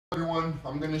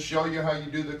everyone, I'm going to show you how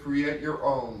you do the create your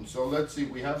own. So let's see,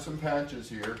 we have some patches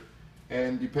here,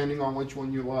 and depending on which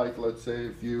one you like, let's say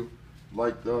if you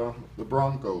like the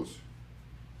Broncos,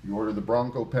 you order the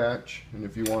Bronco patch, and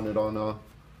if you want it on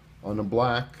a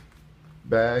black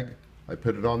bag, I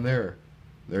put it on there.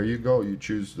 There you go. You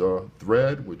choose the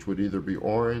thread, which would either be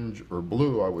orange or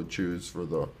blue. I would choose for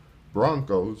the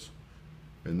Broncos,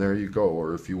 and there you go.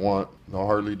 Or if you want the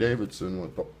Harley Davidson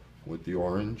with the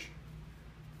orange,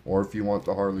 or if you want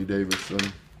the Harley Davidson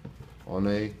on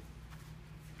a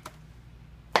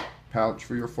pouch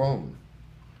for your phone,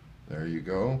 there you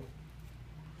go.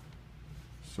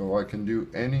 So I can do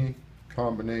any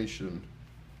combination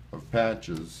of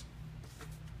patches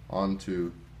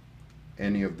onto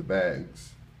any of the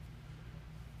bags.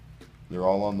 They're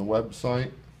all on the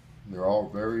website. They're all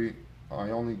I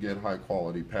only get high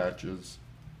quality patches.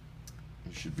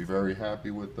 You should be very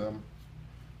happy with them.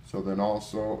 So then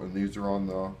also, and these are on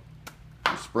the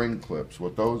spring clips.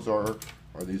 What those are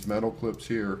these metal clips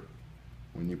here.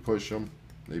 When you push them,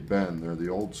 they bend. They're the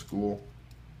old school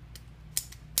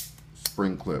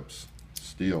spring clips.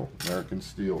 Steel, American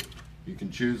steel. You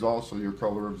can choose also your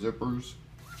color of zippers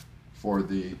for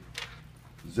the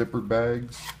zipper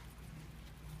bags.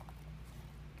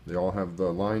 They all have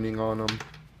the lining on them.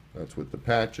 That's with the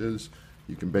patches.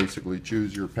 You can basically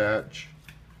choose your patch,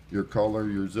 your color,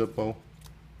 your Zippo.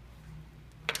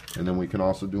 And then we can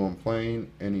also do them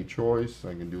plain, any choice.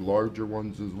 I can do larger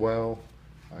ones as well.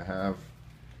 I have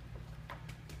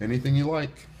anything you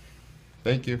like.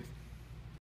 Thank you.